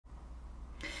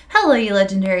Hello, you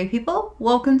legendary people.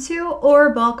 Welcome to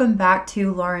or welcome back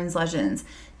to Lauren's Legends.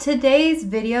 Today's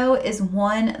video is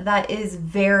one that is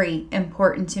very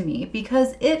important to me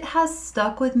because it has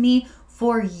stuck with me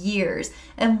for years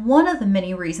and one of the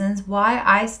many reasons why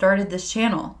I started this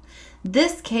channel.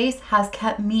 This case has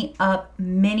kept me up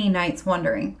many nights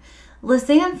wondering.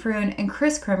 Lisanne Froon and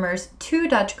Kris Kremers, two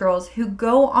Dutch girls who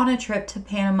go on a trip to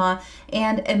Panama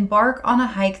and embark on a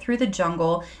hike through the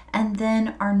jungle and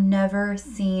then are never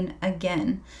seen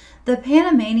again. The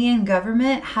Panamanian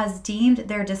government has deemed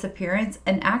their disappearance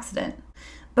an accident.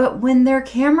 But when their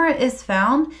camera is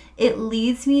found, it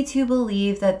leads me to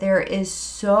believe that there is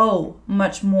so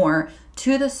much more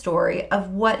to the story of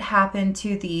what happened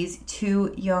to these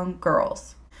two young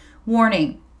girls.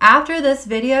 Warning. After this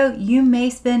video, you may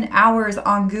spend hours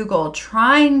on Google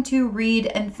trying to read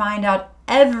and find out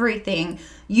everything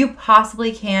you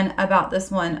possibly can about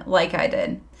this one like I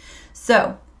did.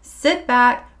 So sit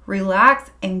back,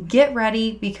 relax, and get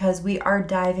ready because we are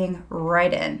diving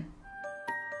right in.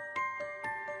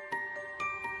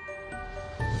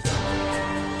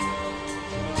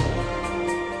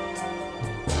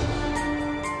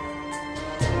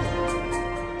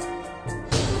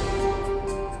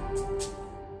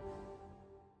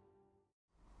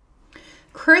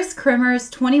 Kris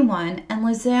Kremers, 21, and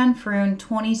Lisanne Froon,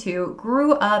 22,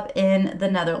 grew up in the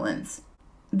Netherlands.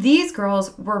 These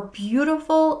girls were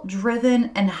beautiful, driven,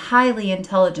 and highly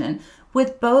intelligent,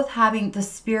 with both having the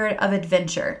spirit of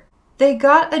adventure. They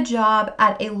got a job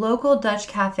at a local Dutch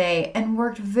cafe and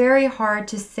worked very hard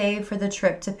to save for the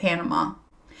trip to Panama.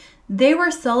 They were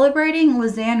celebrating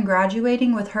Lisanne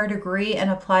graduating with her degree in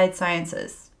applied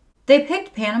sciences. They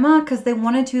picked Panama because they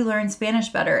wanted to learn Spanish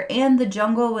better, and the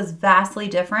jungle was vastly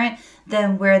different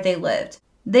than where they lived.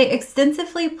 They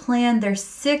extensively planned their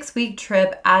 6-week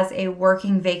trip as a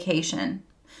working vacation.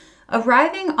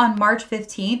 Arriving on March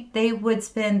 15th, they would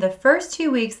spend the first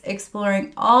 2 weeks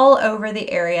exploring all over the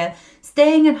area,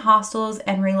 staying in hostels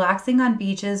and relaxing on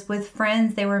beaches with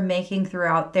friends they were making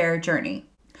throughout their journey.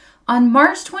 On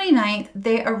March 29th,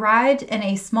 they arrived in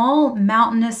a small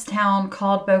mountainous town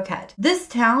called Boquete. This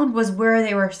town was where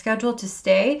they were scheduled to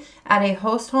stay at a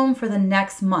host home for the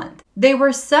next month. They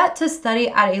were set to study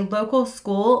at a local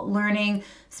school, learning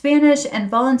Spanish and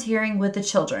volunteering with the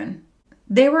children.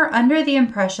 They were under the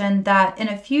impression that in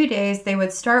a few days they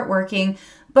would start working,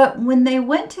 but when they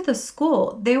went to the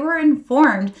school, they were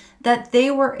informed that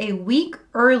they were a week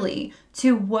early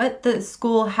to what the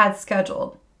school had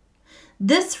scheduled.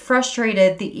 This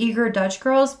frustrated the eager Dutch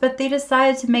girls, but they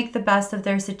decided to make the best of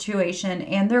their situation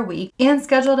and their week and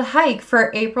scheduled a hike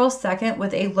for April 2nd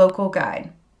with a local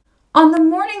guide. On the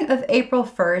morning of April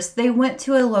 1st, they went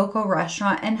to a local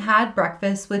restaurant and had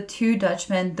breakfast with two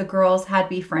Dutchmen the girls had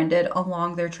befriended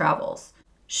along their travels.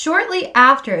 Shortly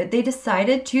after, they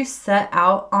decided to set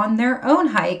out on their own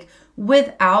hike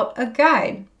without a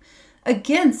guide,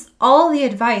 against all the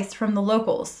advice from the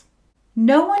locals.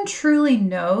 No one truly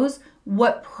knows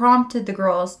what prompted the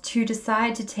girls to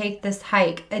decide to take this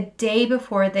hike a day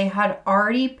before they had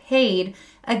already paid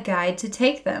a guide to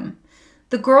take them.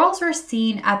 The girls were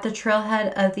seen at the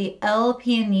trailhead of the El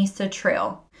Pianista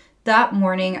Trail that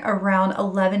morning around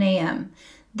 11 a.m.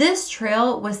 This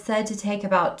trail was said to take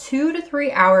about 2 to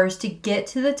 3 hours to get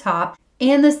to the top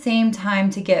and the same time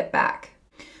to get back.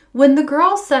 When the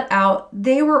girls set out,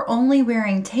 they were only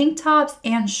wearing tank tops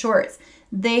and shorts.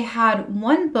 They had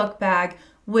one book bag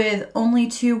with only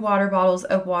 2 water bottles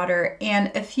of water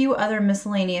and a few other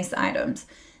miscellaneous items.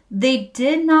 They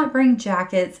did not bring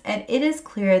jackets, and it is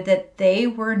clear that they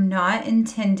were not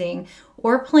intending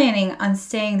or planning on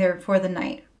staying there for the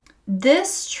night.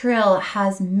 This trail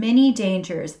has many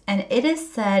dangers, and it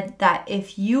is said that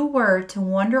if you were to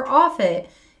wander off it,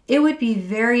 it would be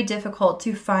very difficult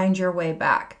to find your way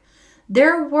back.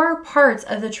 There were parts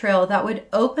of the trail that would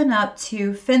open up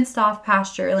to fenced-off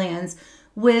pasture lands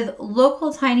with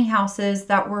local tiny houses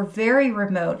that were very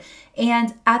remote,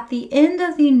 and at the end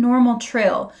of the normal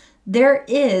trail, there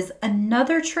is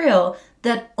another trail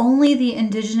that only the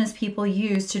indigenous people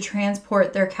use to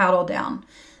transport their cattle down.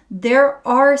 There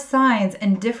are signs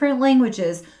in different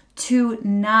languages to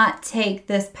not take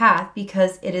this path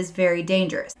because it is very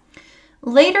dangerous.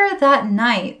 Later that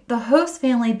night, the host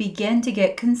family began to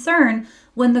get concerned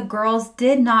when the girls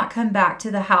did not come back to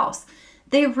the house.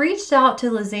 They reached out to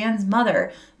Lisanne's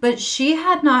mother, but she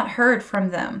had not heard from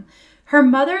them. Her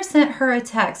mother sent her a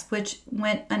text which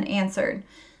went unanswered.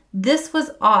 This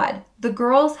was odd. The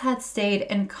girls had stayed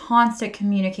in constant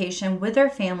communication with their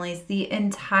families the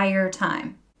entire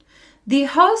time. The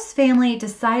host family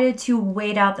decided to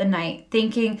wait out the night,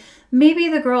 thinking maybe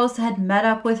the girls had met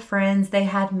up with friends they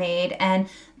had made and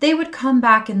they would come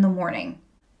back in the morning.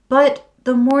 But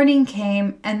the morning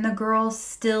came and the girls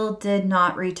still did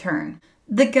not return.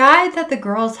 The guide that the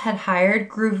girls had hired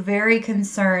grew very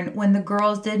concerned when the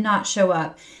girls did not show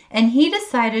up, and he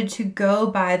decided to go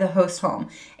by the host home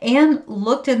and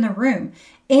looked in the room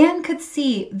and could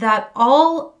see that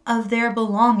all of their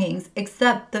belongings,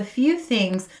 except the few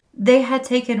things they had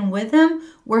taken with them,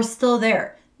 were still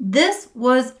there. This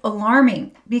was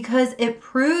alarming because it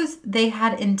proves they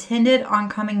had intended on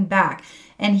coming back,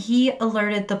 and he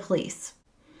alerted the police.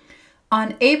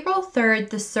 On April 3rd,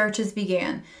 the searches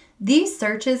began. These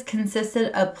searches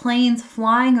consisted of planes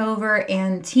flying over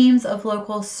and teams of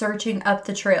locals searching up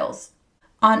the trails.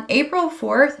 On April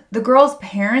 4th, the girls'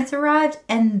 parents arrived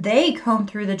and they combed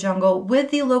through the jungle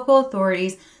with the local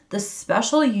authorities, the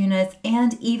special units,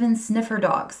 and even sniffer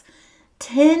dogs.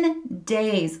 10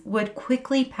 days would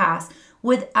quickly pass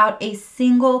without a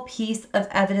single piece of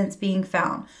evidence being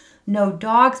found. No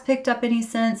dogs picked up any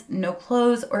scents, no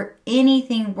clothes or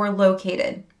anything were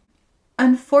located.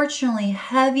 Unfortunately,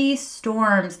 heavy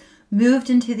storms moved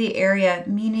into the area,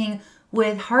 meaning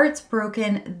with hearts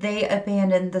broken, they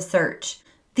abandoned the search.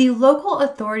 The local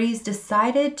authorities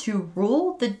decided to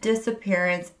rule the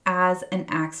disappearance as an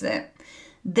accident.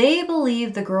 They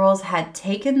believed the girls had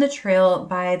taken the trail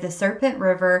by the Serpent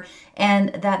River and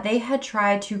that they had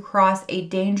tried to cross a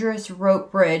dangerous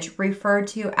rope bridge referred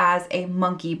to as a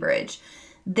monkey bridge.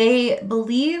 They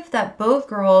believed that both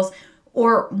girls,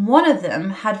 or one of them,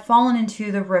 had fallen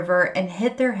into the river and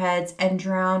hit their heads and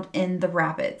drowned in the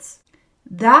rapids.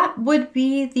 That would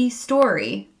be the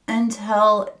story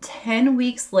until 10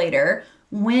 weeks later,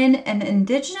 when an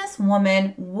indigenous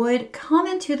woman would come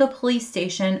into the police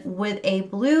station with a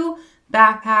blue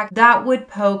backpack that would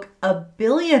poke a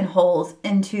billion holes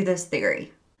into this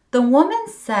theory. The woman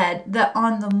said that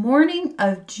on the morning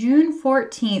of June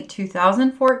 14,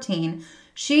 2014,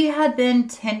 she had been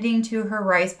tending to her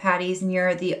rice paddies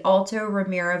near the Alto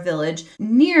Ramiro village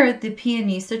near the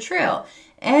Pianista Trail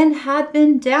and had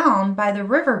been down by the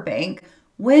riverbank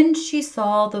when she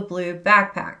saw the blue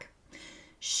backpack.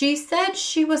 She said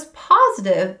she was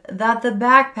positive that the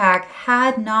backpack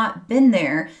had not been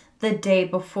there the day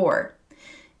before.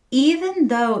 Even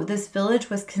though this village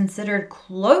was considered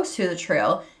close to the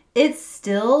trail, it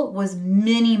still was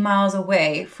many miles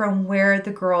away from where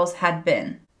the girls had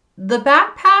been. The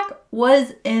backpack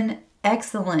was in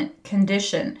excellent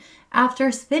condition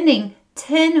after spending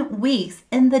 10 weeks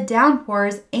in the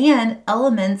downpours and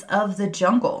elements of the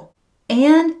jungle.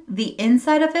 And the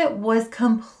inside of it was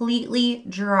completely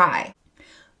dry.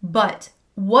 But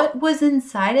what was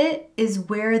inside it is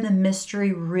where the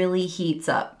mystery really heats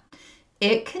up.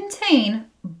 It contained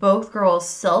both girls'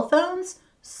 cell phones,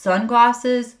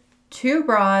 sunglasses, 2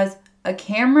 bras, a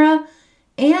camera,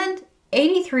 and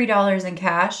 $83 in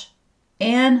cash,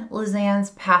 and Lisanne's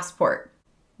passport.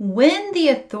 When the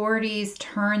authorities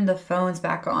turned the phones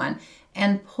back on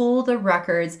and pulled the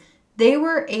records, they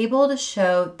were able to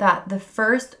show that the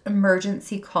first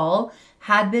emergency call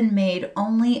had been made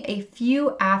only a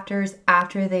few hours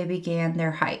after they began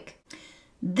their hike.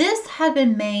 This had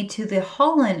been made to the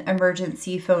Holland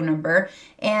emergency phone number,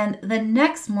 and the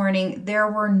next morning there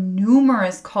were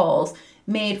numerous calls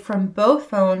made from both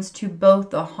phones to both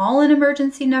the Holland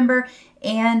emergency number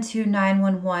and to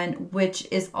 911, which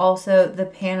is also the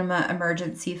Panama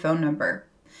emergency phone number.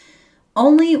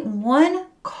 Only one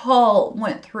call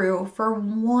went through for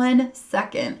 1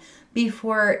 second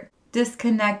before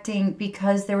disconnecting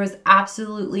because there was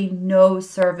absolutely no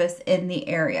service in the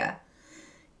area.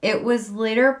 It was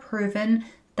later proven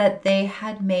that they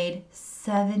had made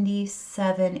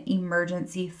 77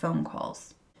 emergency phone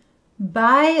calls.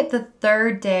 By the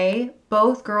 3rd day,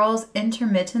 both girls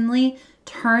intermittently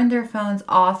turned their phones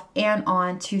off and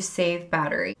on to save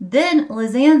battery. Then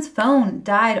Lisanne's phone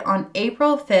died on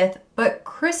April 5th, but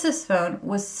Kris's phone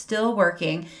was still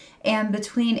working, and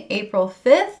between April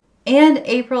 5th and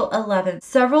April 11th,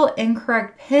 several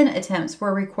incorrect PIN attempts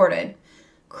were recorded.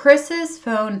 Kris's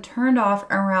phone turned off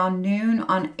around noon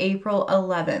on April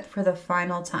 11th for the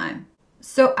final time.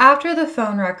 So after the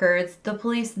phone records, the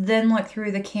police then looked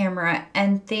through the camera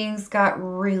and things got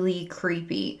really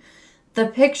creepy. The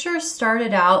picture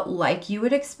started out like you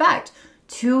would expect.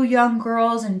 2 young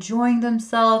girls enjoying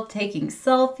themselves, taking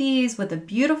selfies with a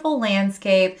beautiful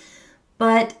landscape.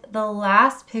 But the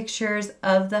last pictures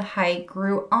of the hike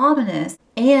grew ominous,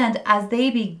 and as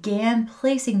they began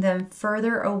placing them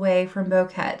further away from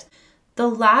Bouquet. The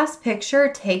last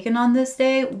picture taken on this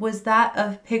day was that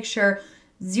of picture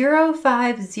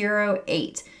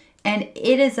 0508. and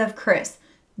it is of Kris.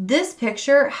 This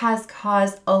picture has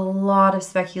caused a lot of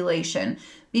speculation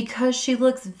because she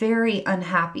looks very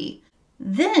unhappy.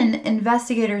 Then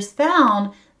investigators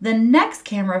found the next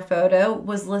camera photo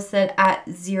was listed at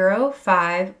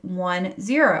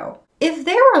 0510. If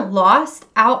they were lost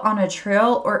out on a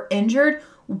trail or injured,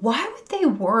 why would they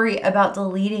worry about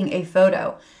deleting a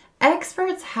photo?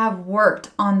 Experts have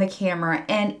worked on the camera,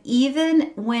 and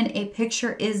even when a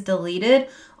picture is deleted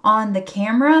on the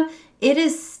camera, it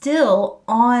is still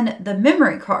on the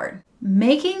memory card,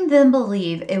 making them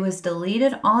believe it was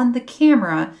deleted on the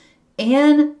camera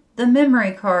and the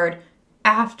memory card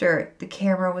after the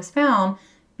camera was found,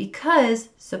 because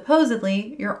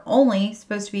supposedly you're only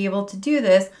supposed to be able to do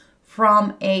this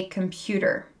from a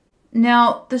computer.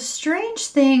 Now, the strange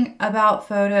thing about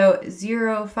photo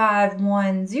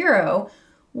 0510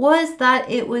 was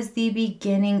that it was the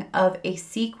beginning of a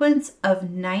sequence of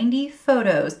 90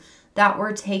 photos that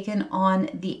were taken on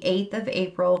the 8th of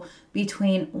April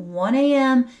between 1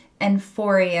 a.m. and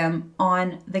 4 a.m.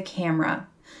 on the camera.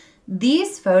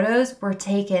 These photos were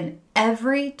taken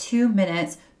every 2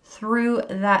 minutes through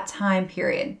that time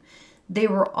period. They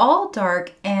were all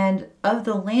dark and of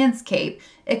the landscape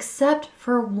except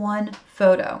for one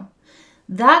photo.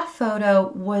 That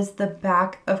photo was the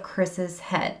back of Kris's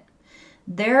head.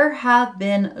 There have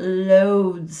been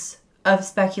loads of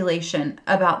speculation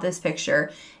about this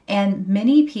picture, and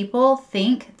many people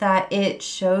think that it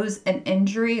shows an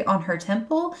injury on her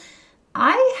temple.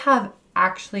 I have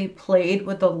actually played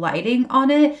with the lighting on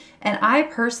it, and I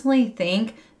personally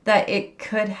think that it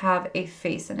could have a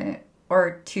face in it,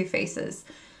 or two faces.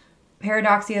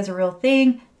 Paradoxia is a real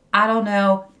thing. I don't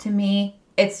know. To me,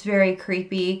 it's very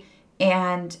creepy,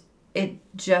 and it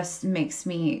just makes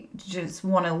me just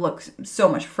want to look so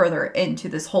much further into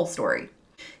this whole story.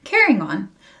 Carrying on,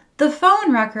 the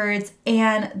phone records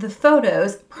and the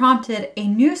photos prompted a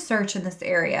new search in this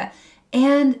area,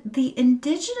 and the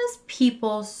indigenous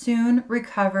people soon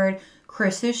recovered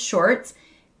Kris's shorts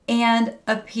and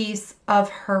a piece of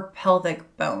her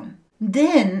pelvic bone.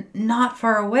 Then, not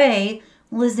far away,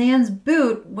 Lisanne's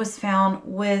boot was found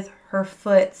with her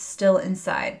foot still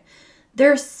inside.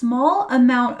 Their small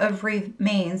amount of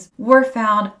remains were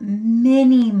found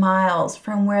many miles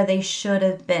from where they should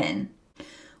have been.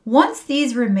 Once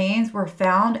these remains were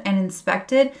found and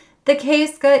inspected, the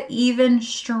case got even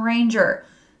stranger.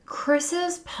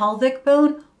 Kris's pelvic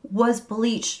bone was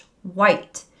bleached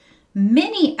white.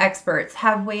 Many experts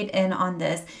have weighed in on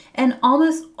this, and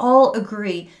almost all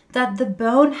agree that the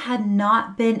bone had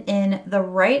not been in the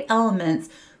right elements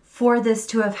for this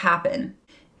to have happened.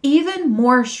 Even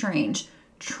more strange,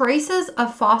 traces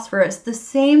of phosphorus, the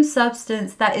same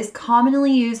substance that is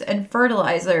commonly used in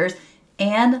fertilizers,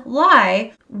 and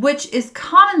lye, which is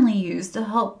commonly used to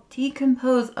help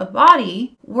decompose a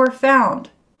body, were found.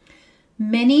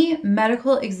 Many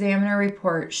medical examiner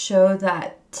reports show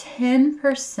that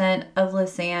 10% of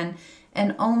Lisanne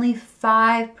and only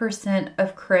 5%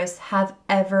 of Kris have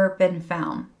ever been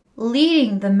found,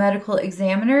 leading the medical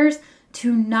examiners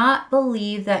to not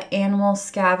believe that animals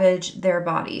scavenge their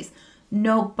bodies.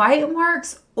 No bite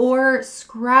marks or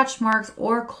scratch marks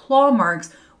or claw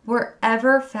marks were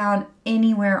ever found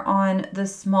anywhere on the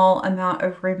small amount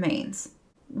of remains.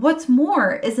 What's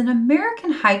more is an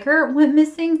American hiker went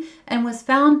missing and was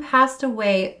found passed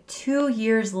away 2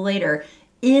 years later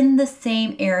in the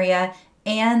same area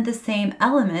and the same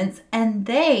elements, and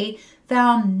they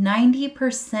found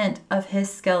 90% of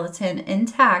his skeleton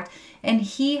intact, and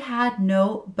he had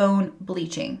no bone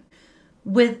bleaching.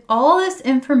 With all this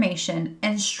information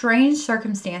and strange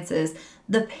circumstances,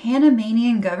 the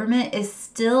Panamanian government is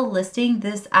still listing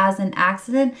this as an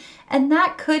accident, and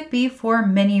that could be for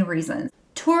many reasons.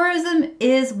 Tourism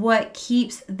is what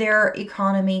keeps their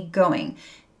economy going.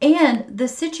 And the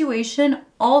situation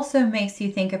also makes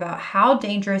you think about how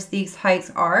dangerous these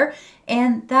hikes are,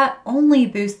 and that only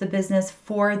boosts the business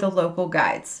for the local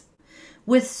guides.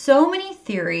 With so many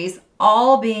theories,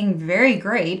 all being very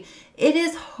great, it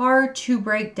is hard to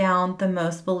break down the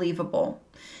most believable.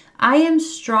 I am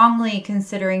strongly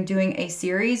considering doing a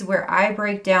series where I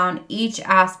break down each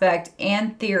aspect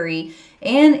and theory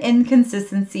and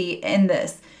inconsistency in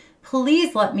this.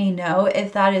 Please let me know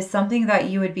if that is something that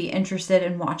you would be interested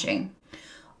in watching.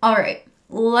 All right,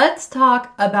 let's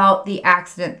talk about the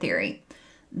accident theory.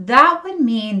 That would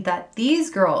mean that these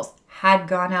girls had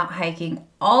gone out hiking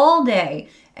all day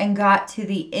and got to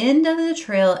the end of the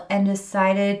trail and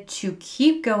decided to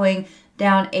keep going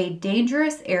down a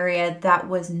dangerous area that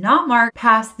was not marked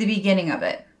past the beginning of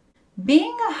it.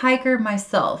 Being a hiker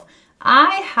myself,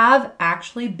 I have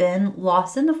actually been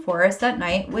lost in the forest at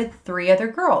night with 3 other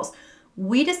girls.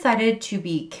 we decided to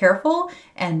be careful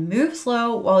and move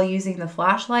slow while using the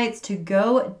flashlights to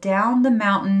go down the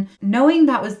mountain, knowing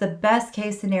that was the best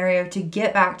case scenario to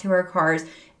get back to our cars.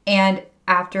 And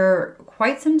after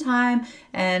quite some time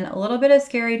and a little bit of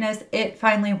scariness, it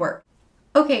finally worked.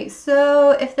 Okay,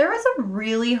 so if there was a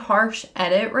really harsh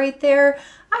edit right there,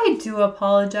 I do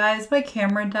apologize. My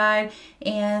camera died,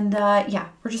 and yeah,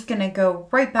 we're just gonna go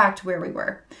right back to where we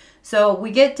were. So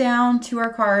we get down to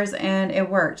our cars and it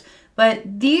worked.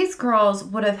 But these girls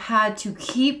would have had to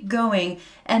keep going,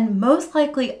 and most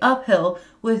likely uphill,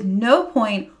 with no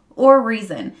point or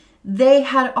reason. They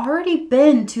had already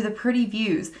been to the pretty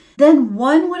views. Then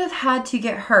one would have had to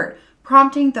get hurt,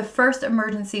 prompting the first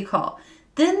emergency call.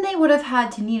 Then they would have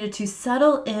had to needed to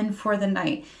settle in for the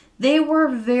night. They were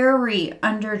very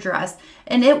underdressed,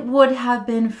 and it would have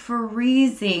been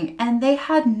freezing, and they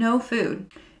had no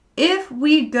food. If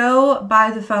we go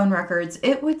by the phone records,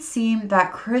 it would seem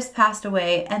that Kris passed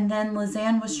away and then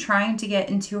Lisanne was trying to get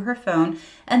into her phone,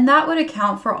 and that would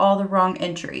account for all the wrong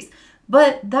entries.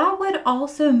 But that would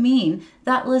also mean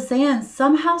that Lisanne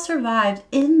somehow survived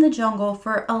in the jungle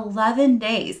for 11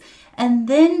 days and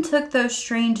then took those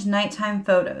strange nighttime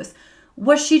photos.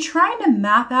 Was she trying to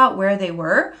map out where they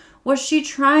were? Was she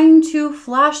trying to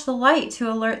flash the light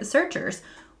to alert the searchers?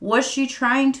 Was she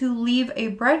trying to leave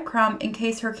a breadcrumb in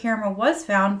case her camera was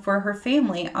found for her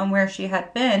family on where she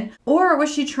had been? Or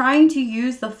was she trying to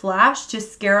use the flash to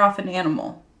scare off an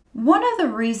animal? One of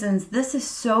the reasons this is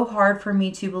so hard for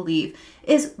me to believe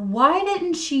is, why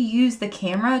didn't she use the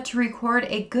camera to record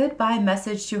a goodbye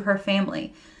message to her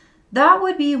family? That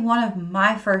would be one of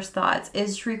my first thoughts,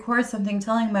 is to record something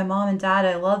telling my mom and dad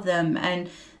I love them and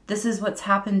this is what's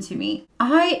happened to me.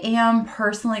 I am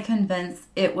personally convinced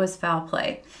it was foul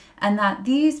play and that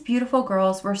these beautiful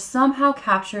girls were somehow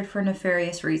captured for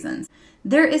nefarious reasons.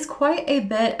 There is quite a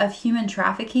bit of human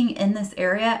trafficking in this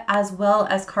area, as well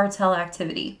as cartel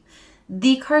activity.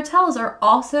 The cartels are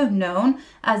also known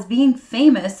as being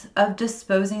famous of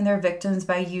disposing their victims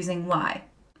by using lye.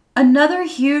 Another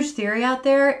huge theory out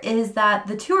there is that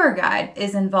the tour guide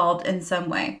is involved in some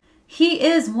way. He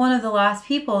is one of the last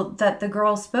people that the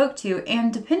girls spoke to,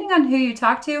 and depending on who you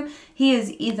talk to, he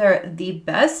is either the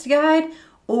best guide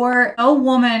or a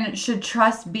woman should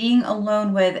trust being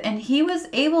alone with, and he was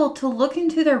able to look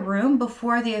into their room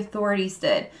before the authorities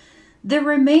did. The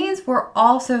remains were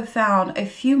also found a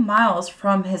few miles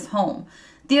from his home.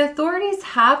 The authorities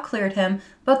have cleared him,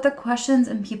 but the questions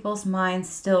in people's minds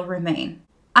still remain.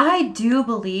 I do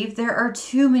believe there are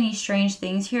too many strange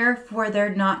things here for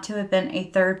there not to have been a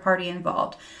third party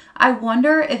involved. I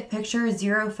wonder if picture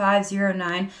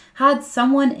 0509 had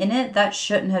someone in it that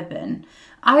shouldn't have been.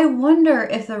 I wonder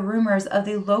if the rumors of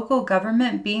the local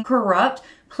government being corrupt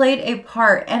played a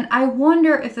part, and I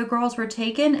wonder if the girls were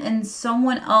taken and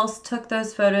someone else took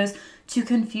those photos to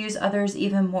confuse others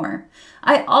even more.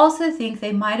 I also think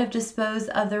they might have disposed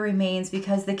of the remains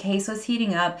because the case was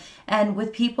heating up and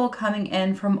with people coming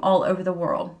in from all over the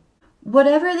world.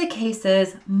 Whatever the case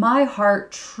is, my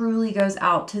heart truly goes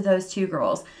out to those two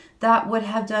girls that would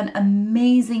have done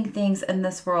amazing things in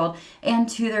this world and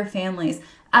to their families.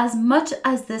 As much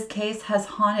as this case has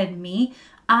haunted me,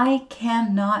 I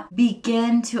cannot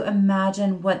begin to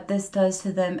imagine what this does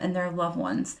to them and their loved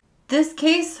ones. This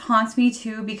case haunts me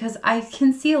too because I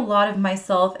can see a lot of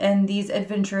myself in these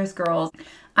adventurous girls.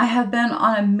 I have been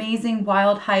on amazing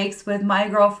wild hikes with my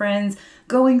girlfriends,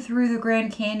 going through the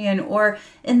Grand Canyon or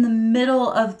in the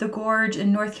middle of the gorge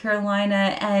in North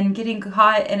Carolina and getting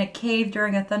caught in a cave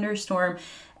during a thunderstorm.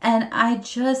 And I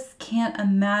just can't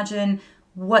imagine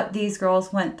what these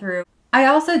girls went through. I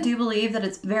also do believe that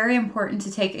it's very important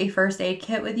to take a first aid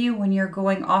kit with you when you're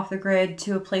going off the grid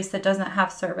to a place that doesn't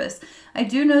have service. I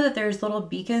do know that there's little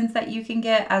beacons that you can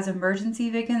get as emergency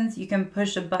beacons. You can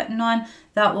push a button on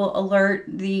that will alert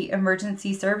the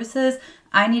emergency services.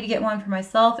 I need to get one for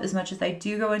myself as much as I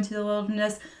do go into the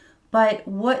wilderness. But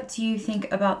what do you think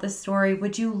about this story?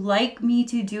 Would you like me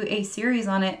to do a series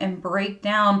on it and break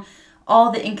down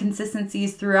all the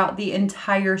inconsistencies throughout the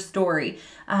entire story?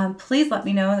 Please let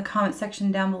me know in the comment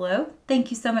section down below.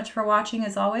 Thank you so much for watching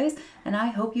as always, and I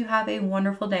hope you have a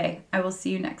wonderful day. I will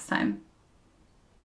see you next time.